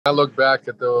I look back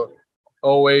at the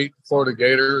 '08 Florida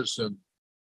Gators,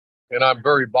 and I'm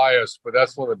very biased, but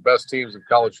that's one of the best teams in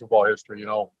college football history.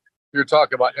 You're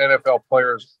talking about NFL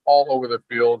players all over the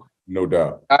field. No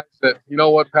doubt. You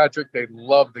know what, Patrick? They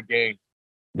love the game.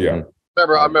 Yeah. I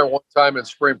remember one time in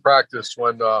spring practice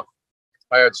when I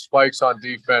had Spikes on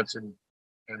defense and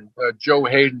Joe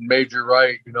Hayden, Major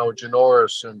Wright,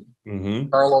 Janoris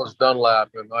and Carlos Dunlap,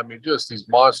 and I mean just these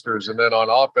monsters. And then on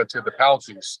offense, the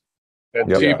Pouncies and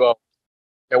Tebow,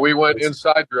 and we went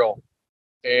inside drill.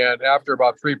 And after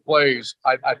about 3 plays,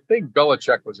 I think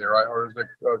Belichick was there, right? Or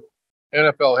the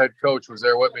NFL head coach was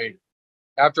there with me.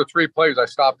 After 3 plays, I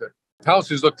stopped it.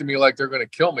 Pouncies looked at me like they're going to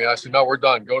kill me. I said, "No, we're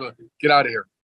done. Get out of here."